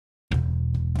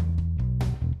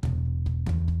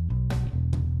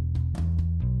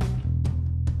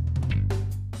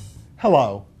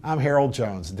Hello, I'm Harold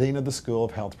Jones, Dean of the School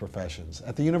of Health Professions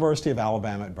at the University of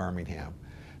Alabama at Birmingham.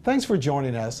 Thanks for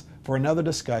joining us for another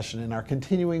discussion in our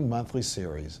continuing monthly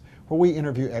series where we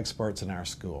interview experts in our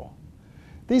school.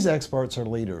 These experts are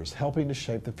leaders helping to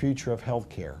shape the future of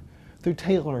healthcare through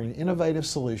tailoring innovative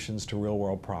solutions to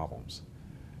real-world problems.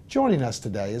 Joining us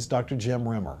today is Dr. Jim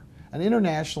Rimmer, an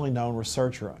internationally known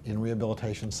researcher in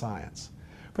rehabilitation science.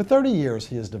 For 30 years,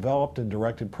 he has developed and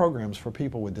directed programs for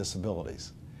people with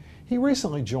disabilities. He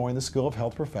recently joined the School of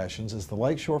Health Professions as the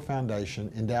Lakeshore Foundation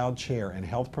Endowed Chair in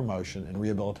Health Promotion and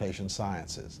Rehabilitation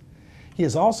Sciences. He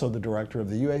is also the director of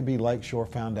the UAB Lakeshore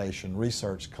Foundation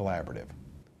Research Collaborative.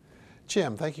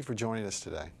 Jim, thank you for joining us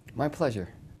today. My pleasure.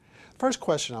 First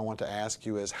question I want to ask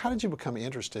you is, how did you become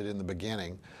interested in the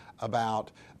beginning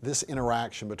about this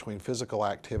interaction between physical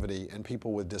activity and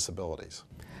people with disabilities?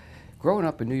 Growing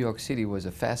up in New York City was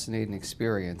a fascinating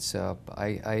experience.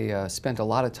 I spent a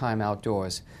lot of time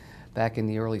outdoors. Back in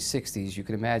the early 60s, you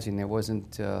can imagine there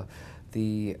wasn't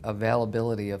the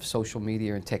availability of social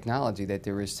media and technology that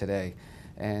there is today.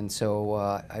 And so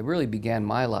I really began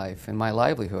my life and my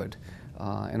livelihood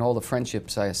and all the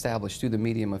friendships I established through the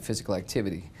medium of physical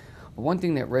activity. But one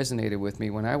thing that resonated with me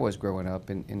when I was growing up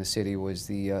in the city was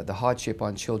the hardship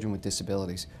on children with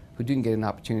disabilities who didn't get an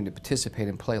opportunity to participate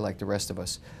and play like the rest of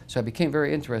us. So I became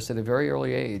very interested at a very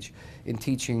early age in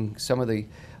teaching some of the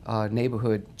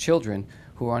neighborhood children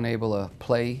who are unable to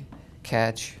play,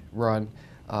 catch, run,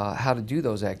 how to do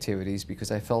those activities, because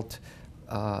I felt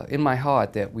in my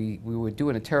heart that we were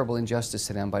doing a terrible injustice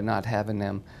to them by not having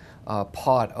them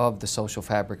part of the social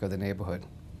fabric of the neighborhood.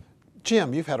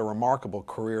 Jim, you've had a remarkable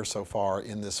career so far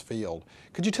in this field.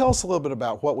 Could you tell us a little bit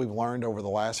about what we've learned over the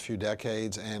last few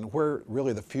decades and where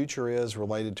really the future is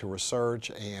related to research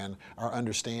and our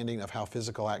understanding of how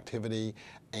physical activity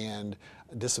and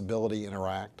disability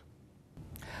interact?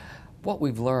 What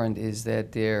we've learned is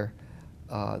that the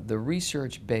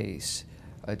research base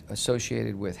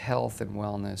associated with health and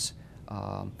wellness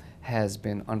has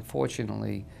been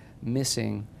unfortunately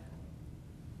missing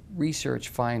research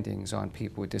findings on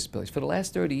people with disabilities. For the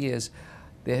last 30 years,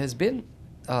 there has been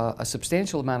a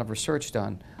substantial amount of research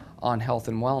done on health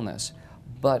and wellness,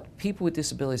 but people with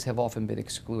disabilities have often been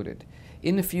excluded.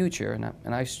 In the future,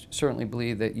 and I certainly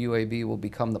believe that UAB will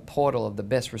become the portal of the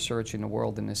best research in the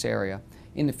world in this area,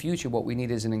 in the future what we need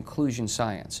is an inclusion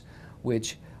science,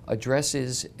 which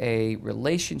addresses a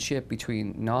relationship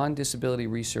between non-disability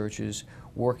researchers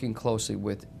working closely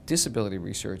with disability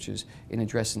researchers in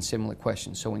addressing similar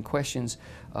questions. So when questions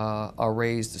are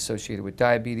raised associated with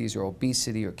diabetes or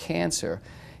obesity or cancer,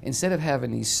 instead of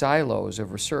having these silos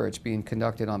of research being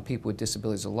conducted on people with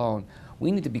disabilities alone,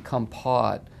 we need to become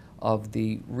part of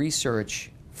the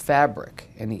research fabric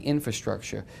and the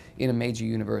infrastructure in a major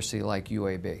university like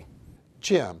UAB.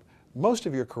 Jim, most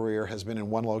of your career has been in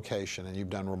one location and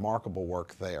you've done remarkable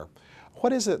work there.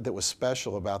 What is it that was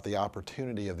special about the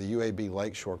opportunity of the UAB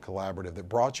Lakeshore Collaborative that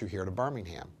brought you here to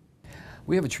Birmingham?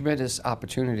 We have a tremendous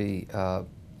opportunity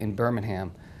in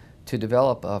Birmingham to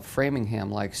develop a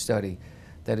Framingham-like study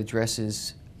that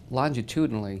addresses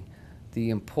longitudinally the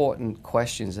important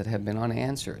questions that have been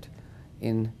unanswered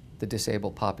in the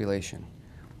disabled population.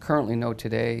 Currently know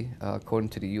today, according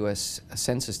to the U.S.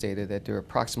 Census data, that there are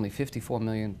approximately 54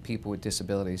 million people with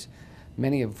disabilities,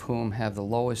 many of whom have the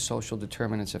lowest social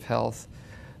determinants of health,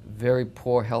 very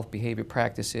poor health behavior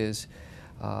practices,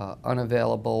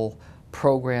 unavailable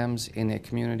programs in their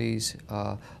communities,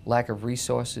 lack of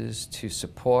resources to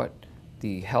support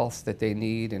the health that they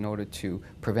need in order to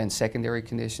prevent secondary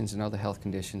conditions and other health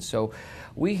conditions. So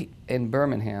we in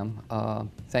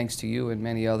Birmingham, thanks to you and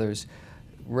many others,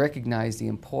 recognize the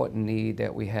important need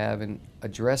that we have in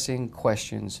addressing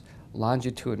questions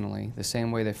longitudinally, the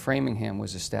same way that Framingham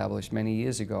was established many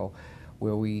years ago,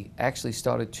 where we actually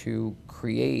started to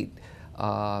create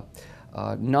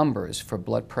numbers for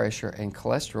blood pressure and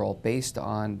cholesterol based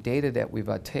on data that we've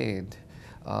obtained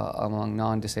among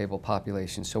non-disabled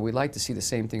populations. So we'd like to see the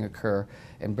same thing occur,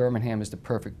 and Birmingham is the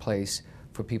perfect place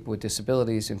for people with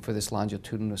disabilities and for this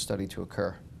longitudinal study to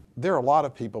occur. There are a lot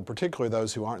of people, particularly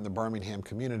those who aren't in the Birmingham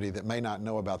community, that may not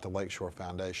know about the Lakeshore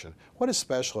Foundation. What is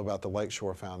special about the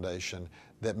Lakeshore Foundation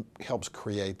that helps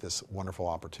create this wonderful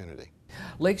opportunity?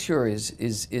 Lakeshore is,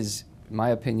 in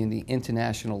my opinion, the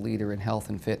international leader in health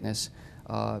and fitness.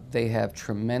 They have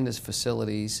tremendous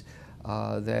facilities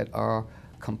that are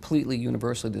completely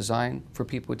universally designed for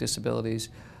people with disabilities.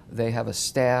 They have a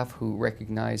staff who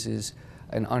recognizes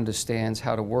and understands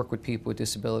how to work with people with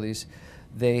disabilities.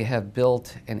 They have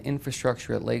built an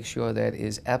infrastructure at Lakeshore that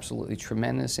is absolutely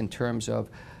tremendous in terms of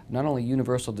not only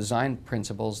universal design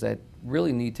principles that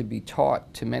really need to be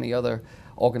taught to many other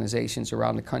organizations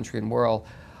around the country and world,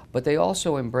 but they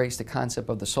also embrace the concept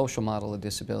of the social model of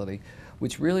disability,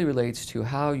 which really relates to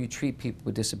how you treat people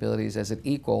with disabilities as an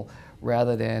equal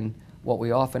rather than what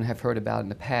we often have heard about in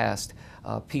the past,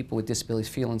 people with disabilities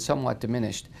feeling somewhat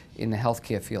diminished in the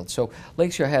healthcare field. So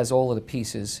Lakeshore has all of the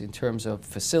pieces in terms of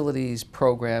facilities,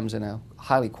 programs, and a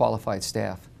highly qualified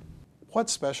staff. What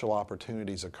special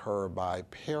opportunities occur by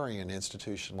pairing an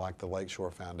institution like the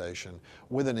Lakeshore Foundation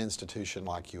with an institution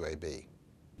like UAB?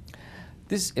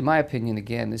 This, in my opinion,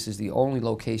 again, this is the only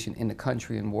location in the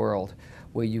country and world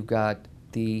where you've got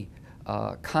the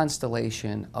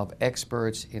constellation of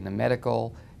experts in the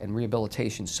medical and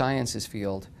rehabilitation sciences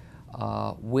field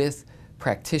with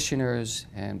practitioners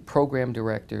and program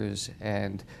directors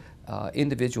and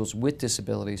individuals with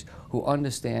disabilities who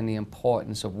understand the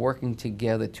importance of working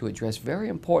together to address very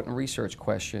important research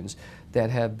questions that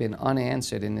have been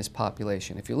unanswered in this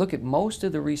population. If you look at most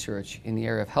of the research in the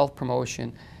area of health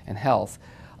promotion and health,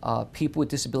 people with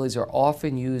disabilities are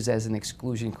often used as an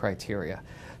exclusion criteria.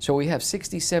 So we have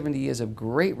 60, 70 years of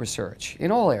great research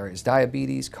in all areas,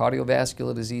 diabetes,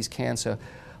 cardiovascular disease, cancer,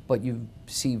 but you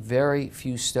see very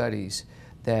few studies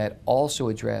that also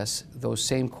address those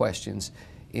same questions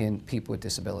in people with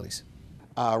disabilities.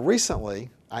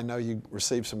 Recently, I know you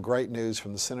received some great news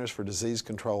from the Centers for Disease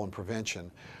Control and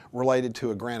Prevention related to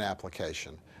a grant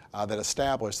application that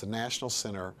established the National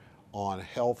Center on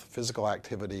Health, Physical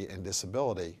Activity, and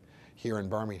Disability here in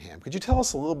Birmingham. Could you tell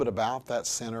us a little bit about that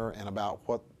center and about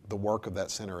what the work of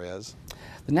that center is?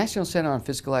 The National Center on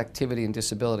Physical Activity and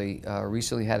Disability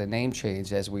recently had a name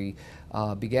change as we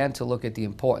began to look at the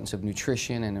importance of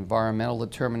nutrition and environmental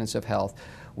determinants of health.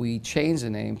 We changed the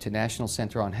name to National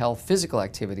Center on Health, Physical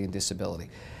Activity, and Disability.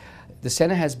 The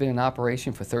center has been in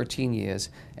operation for 13 years,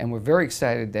 and we're very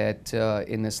excited that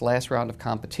in this last round of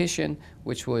competition,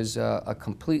 which was a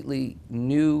completely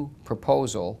new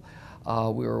proposal,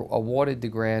 we were awarded the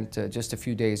grant just a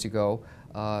few days ago.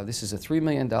 This is a $3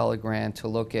 million grant to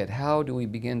look at how do we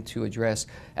begin to address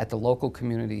at the local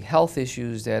community health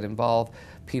issues that involve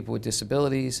people with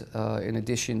disabilities, in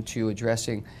addition to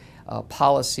addressing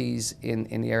policies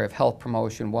in the area of health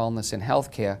promotion, wellness, and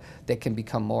healthcare that can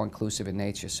become more inclusive in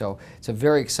nature. So it's a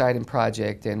very exciting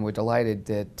project, and we're delighted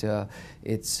that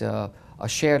it's a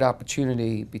shared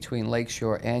opportunity between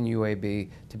Lakeshore and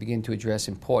UAB to begin to address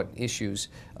important issues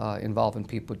involving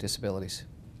people with disabilities.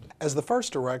 As the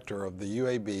first director of the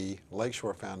UAB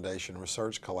Lakeshore Foundation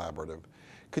Research Collaborative,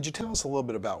 could you tell us a little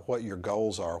bit about what your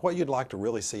goals are, what you'd like to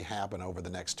really see happen over the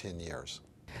next 10 years?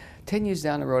 10 years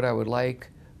down the road, I would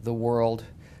like the world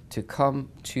to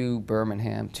come to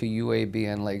Birmingham, to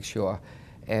UAB and Lakeshore,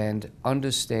 and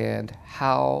understand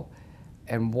how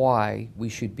and why we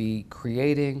should be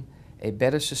creating a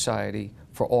better society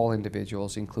for all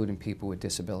individuals, including people with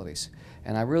disabilities.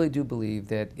 And I really do believe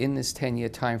that in this 10-year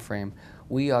time frame,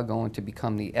 we are going to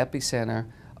become the epicenter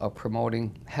of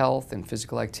promoting health and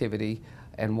physical activity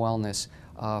and wellness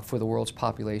for the world's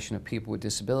population of people with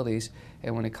disabilities.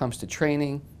 And when it comes to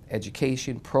training,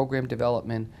 education, program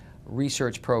development,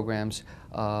 research programs,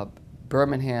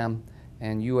 Birmingham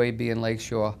and UAB and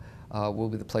Lakeshore will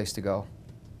be the place to go.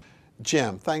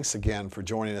 Jim, thanks again for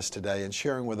joining us today and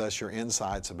sharing with us your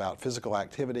insights about physical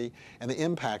activity and the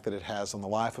impact that it has on the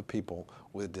life of people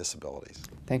with disabilities.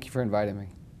 Thank you for inviting me.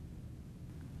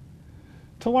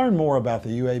 To learn more about the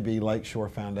UAB Lakeshore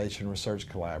Foundation Research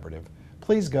Collaborative,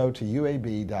 please go to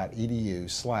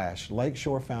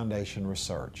uab.edu/Lakeshore Foundation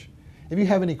Research. If you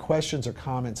have any questions or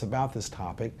comments about this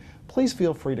topic, please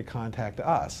feel free to contact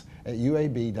us at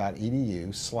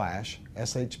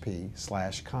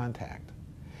uab.edu/shp/contact.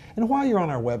 And while you're on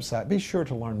our website, be sure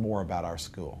to learn more about our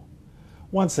school.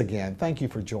 Once again, thank you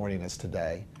for joining us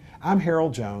today. I'm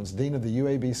Harold Jones, Dean of the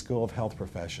UAB School of Health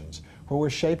Professions, where we're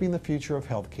shaping the future of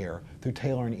healthcare through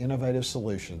tailoring innovative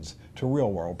solutions to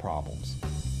real-world problems.